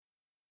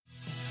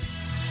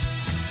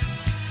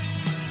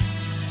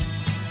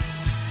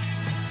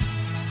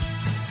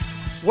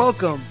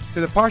Welcome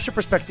to the Parsha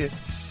Perspective.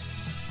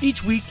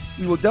 Each week,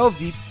 we will delve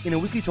deep in a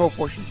weekly Torah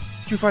portion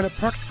to find a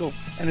practical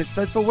and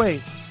insightful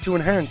way to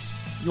enhance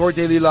your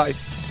daily life.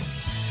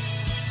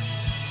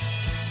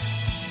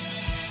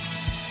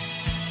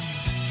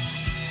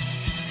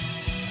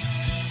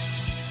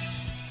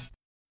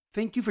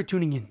 Thank you for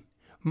tuning in.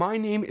 My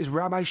name is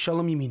Rabbi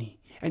Shalom Yamini,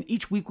 and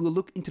each week we will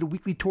look into the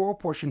weekly Torah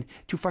portion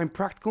to find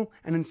practical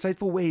and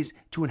insightful ways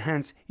to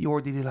enhance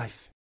your daily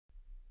life.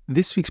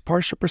 This week's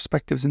Parsha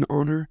Perspective is in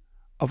honor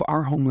of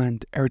our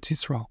homeland, Eretz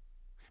Yisroel.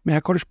 May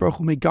HaKadosh Baruch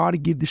Hu, may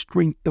God give the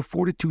strength, the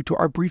fortitude to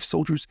our brave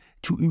soldiers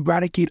to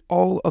eradicate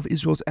all of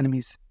Israel's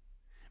enemies.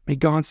 May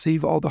God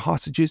save all the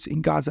hostages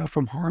in Gaza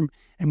from harm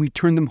and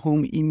return them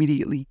home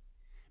immediately.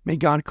 May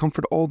God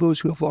comfort all those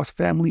who have lost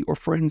family or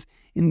friends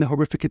in the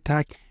horrific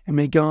attack, and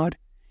may God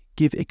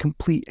give a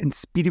complete and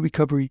speedy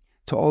recovery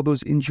to all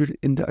those injured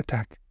in the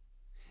attack.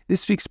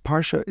 This week's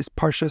Parsha is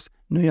Parshas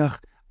Noach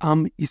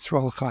Am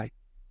Yisrael Chai.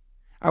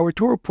 Our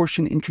Torah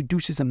portion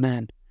introduces a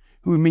man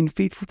who remained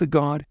faithful to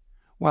God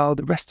while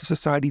the rest of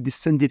society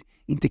descended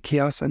into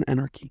chaos and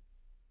anarchy.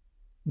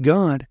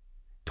 God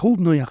told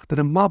Noach that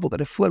a Mabul,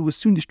 that a flood, would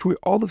soon destroy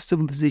all of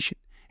civilization,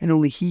 and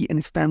only he and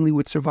his family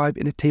would survive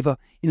in a teva,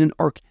 in an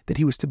ark that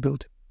he was to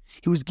build.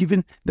 He was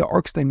given the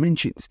ark's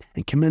dimensions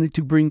and commanded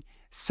to bring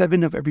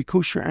 7 of every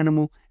kosher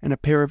animal and a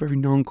pair of every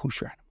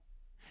non-kosher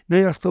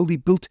animal. Noach slowly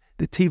built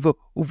the teva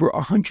over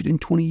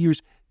 120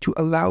 years to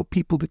allow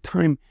people the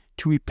time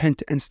to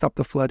repent and stop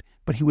the flood,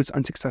 but he was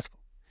unsuccessful.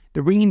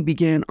 The rain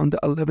began on the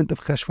 11th of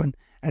Cheshvan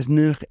as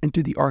Noach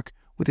entered the ark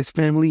with his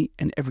family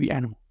and every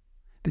animal.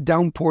 The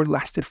downpour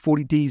lasted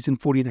 40 days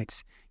and 40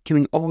 nights,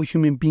 killing all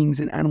human beings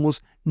and animals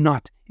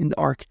not in the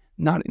ark,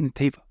 not in the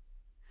teva.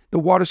 The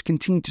waters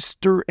continued to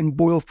stir and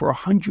boil for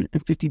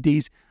 150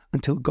 days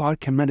until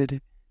God commanded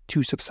it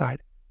to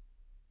subside.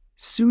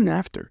 Soon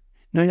after,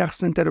 Noach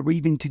sent out a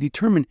raven to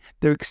determine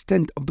the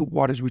extent of the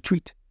water's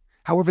retreat.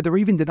 However, the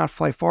raven did not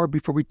fly far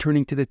before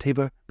returning to the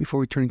teva,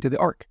 before returning to the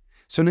ark.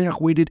 So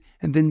Noach waited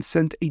and then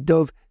sent a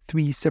dove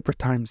 3 separate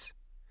times.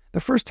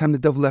 The first time the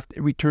dove left,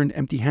 it returned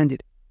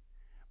empty-handed.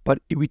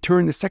 But it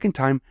returned the second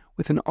time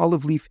with an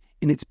olive leaf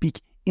in its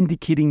beak,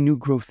 indicating new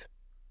growth.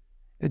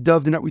 The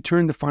dove did not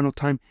return the final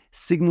time,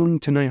 signaling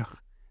to Noach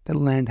that the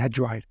land had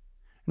dried.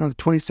 And on the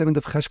 27th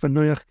of Cheshvan,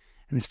 Noach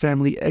and his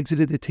family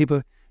exited the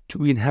teva to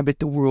re-inhabit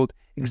the world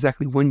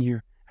exactly 1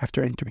 year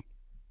after entering.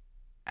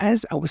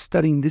 As I was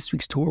studying this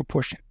week's Torah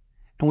portion,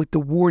 and with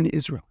the war in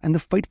Israel and the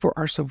fight for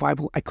our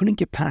survival, I couldn't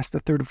get past the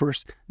third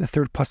verse, the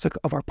third pasuk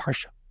of our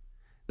Parsha.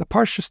 The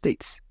Parsha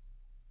states,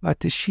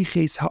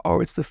 "V'teshiches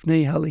ha'aretz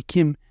lifnei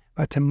ha'alekim,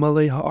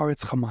 v'temalei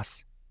ha'aretz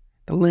chamas."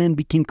 The land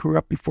became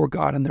corrupt before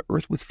God, and the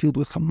earth was filled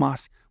with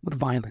Hamas, with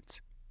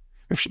violence.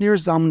 Rav Shneur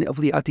Zalman of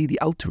Liati,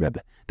 the Alter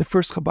Rebbe, the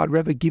first Chabad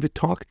Rebbe, gave a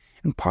talk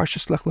in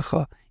Parshas Lech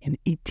Lecha in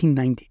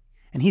 1890.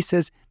 And he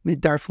says,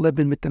 "Mit darf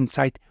leben mit dem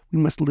Zeit," we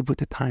must live with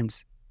the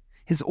times.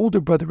 His older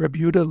brother, Rabbi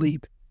Yehuda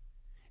Leib,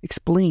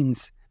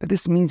 explains that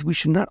this means we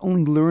should not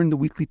only learn the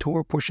weekly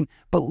Torah portion,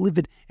 but live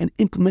it and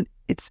implement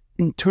its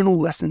internal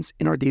lessons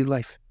in our daily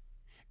life.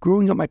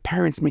 Growing up, my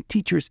parents, my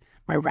teachers,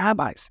 my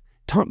rabbis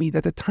taught me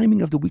that the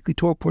timing of the weekly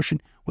Torah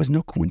portion was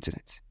no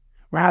coincidence.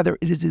 Rather,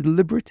 it is a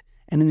deliberate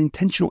and an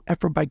intentional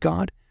effort by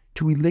God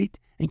to relate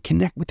and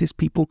connect with His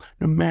people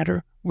no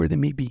matter where they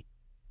may be.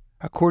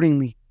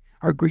 Accordingly,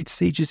 our great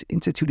sages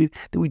instituted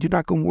that we do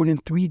not go more than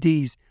 3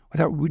 days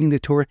without reading the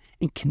Torah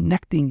and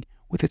connecting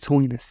with its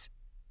holiness.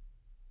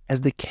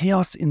 As the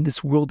chaos in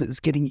this world is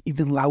getting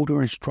even louder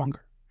and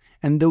stronger,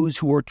 and those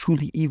who are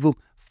truly evil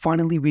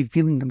finally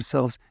revealing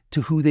themselves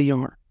to who they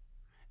are,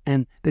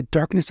 and the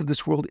darkness of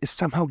this world is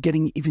somehow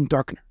getting even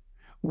darker,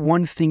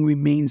 one thing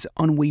remains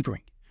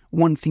unwavering,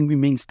 one thing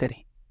remains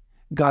steady: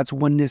 God's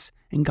oneness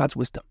and God's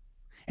wisdom.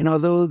 And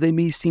although they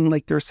may seem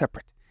like they're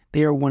separate,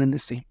 they are one and the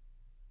same.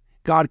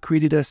 God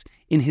created us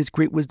in His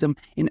great wisdom,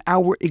 and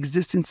our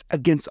existence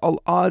against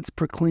all odds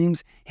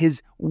proclaims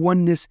His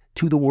oneness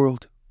to the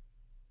world.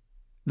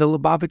 The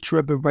Lubavitch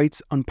Rebbe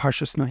writes on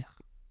Parshas Noach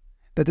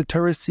that the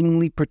Torah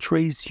seemingly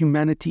portrays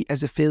humanity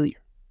as a failure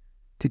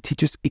to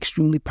teach us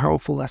extremely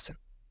powerful lesson.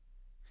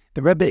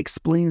 The Rebbe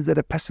explains that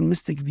a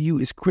pessimistic view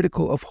is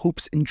critical of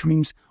hopes and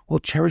dreams while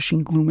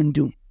cherishing gloom and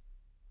doom.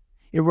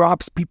 It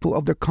robs people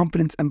of their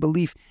confidence and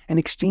belief and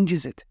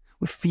exchanges it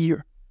with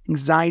fear,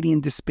 anxiety,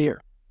 and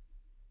despair.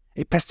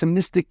 A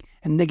pessimistic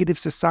and negative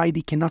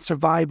society cannot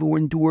survive or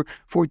endure,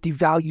 for it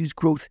devalues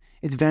growth,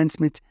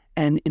 advancement,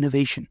 and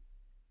innovation.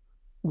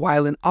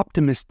 While an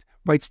optimist,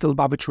 writes the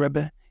Lubavitch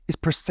Rebbe, is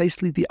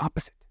precisely the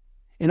opposite.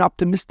 An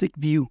optimistic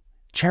view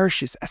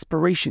cherishes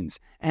aspirations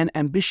and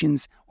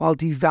ambitions while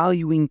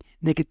devaluing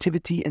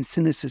negativity and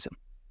cynicism.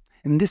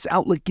 And this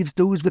outlook gives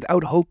those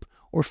without hope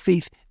or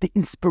faith the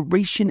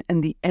inspiration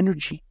and the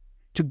energy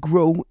to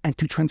grow and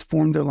to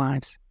transform their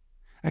lives.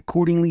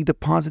 Accordingly, the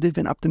positive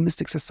and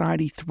optimistic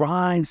society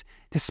thrives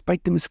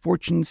despite the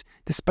misfortunes,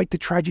 despite the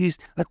tragedies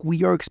like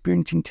we are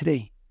experiencing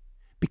today,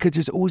 because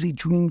there's always a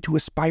dream to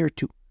aspire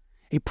to,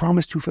 a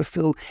promise to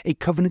fulfill, a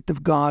covenant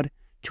of God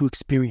to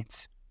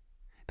experience.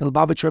 The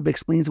Lubavitch Rebbe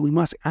explains that we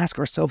must ask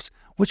ourselves,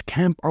 which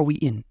camp are we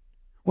in?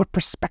 What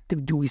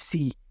perspective do we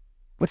see?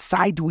 What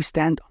side do we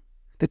stand on?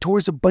 The Torah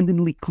is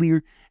abundantly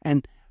clear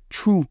and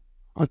true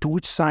onto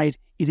which side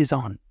it is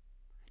on.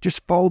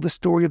 Just follow the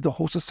story of the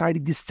whole society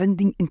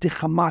descending into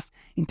Hamas,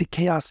 into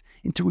chaos,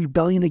 into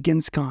rebellion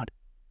against God.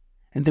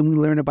 And then we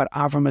learn about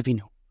Avram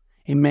Avinu,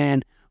 a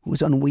man who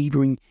was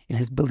unwavering in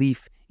his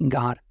belief in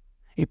God,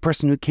 a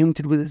person who came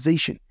to the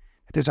realization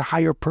that there's a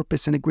higher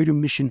purpose and a greater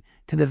mission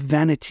to the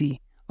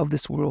vanity of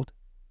this world.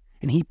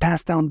 And he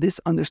passed down this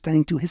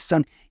understanding to his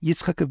son,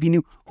 Yitzchak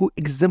Avinu, who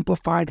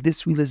exemplified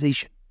this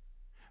realization.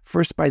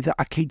 First, by the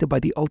Akedah, by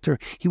the altar,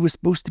 he was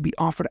supposed to be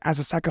offered as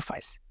a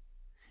sacrifice.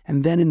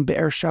 And then in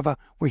Be'er Sheva,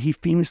 where he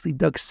famously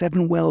dug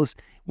 7 wells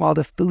while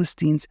the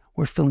Philistines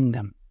were filling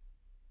them.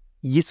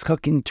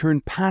 Yitzchak in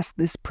turn passed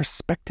this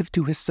perspective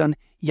to his son,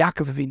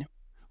 Yaakov Avinu,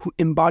 who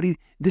embodied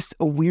this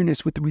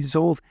awareness with the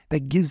resolve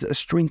that gives us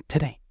strength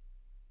today.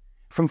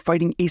 From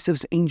fighting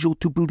Esav's angel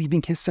to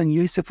believing his son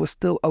Yosef was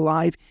still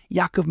alive,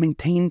 Yaakov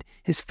maintained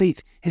his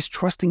faith, his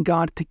trust in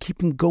God to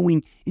keep him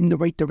going in the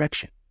right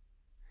direction.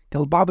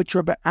 The Lubavitch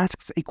Rebbe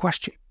asks a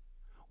question.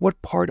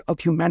 What part of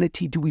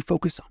humanity do we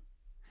focus on?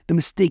 The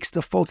mistakes,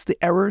 the faults, the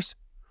errors,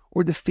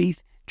 or the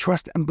faith,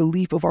 trust, and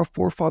belief of our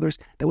forefathers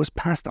that was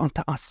passed on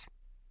to us?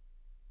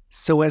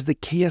 So as the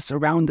chaos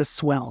around us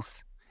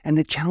swells, and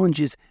the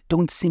challenges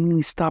don't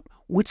seemingly stop,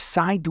 which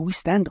side do we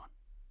stand on?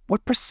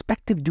 What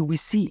perspective do we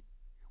see?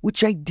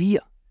 Which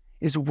idea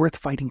is worth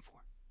fighting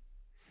for?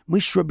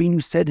 Moshe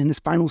Rabbeinu said in his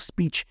final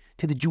speech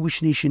to the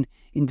Jewish nation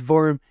in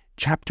Dvarim,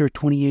 chapter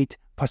 28,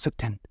 pasuk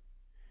 10,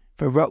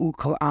 V'ra'u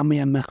kol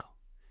amei amecha,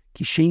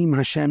 ki shem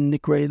Hashem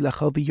nikrei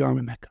lecha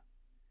v'yarmemeka.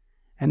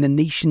 And the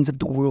nations of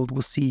the world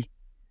will see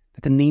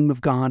that the name of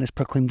God is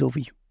proclaimed over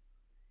you,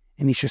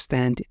 and they shall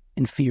stand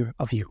in fear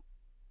of you.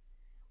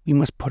 We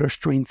must put our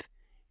strength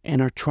and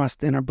our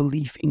trust and our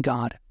belief in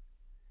God.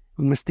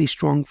 We must stay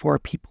strong for our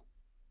people,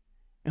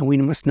 and we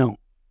must know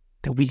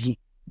that we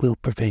will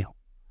prevail.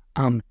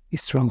 Am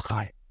Yisroel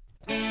Chai.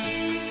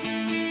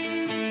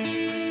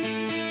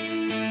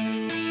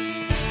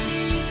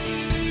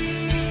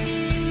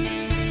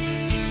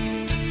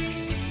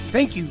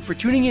 Thank you for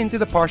tuning in to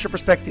the Parsha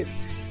Perspective.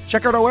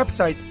 Check out our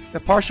website,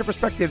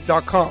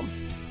 theparshaperspective.com.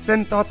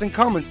 Send thoughts and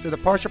comments to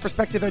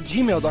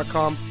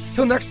theparshaperspective@gmail.com.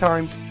 Till next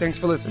time, thanks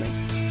for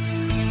listening.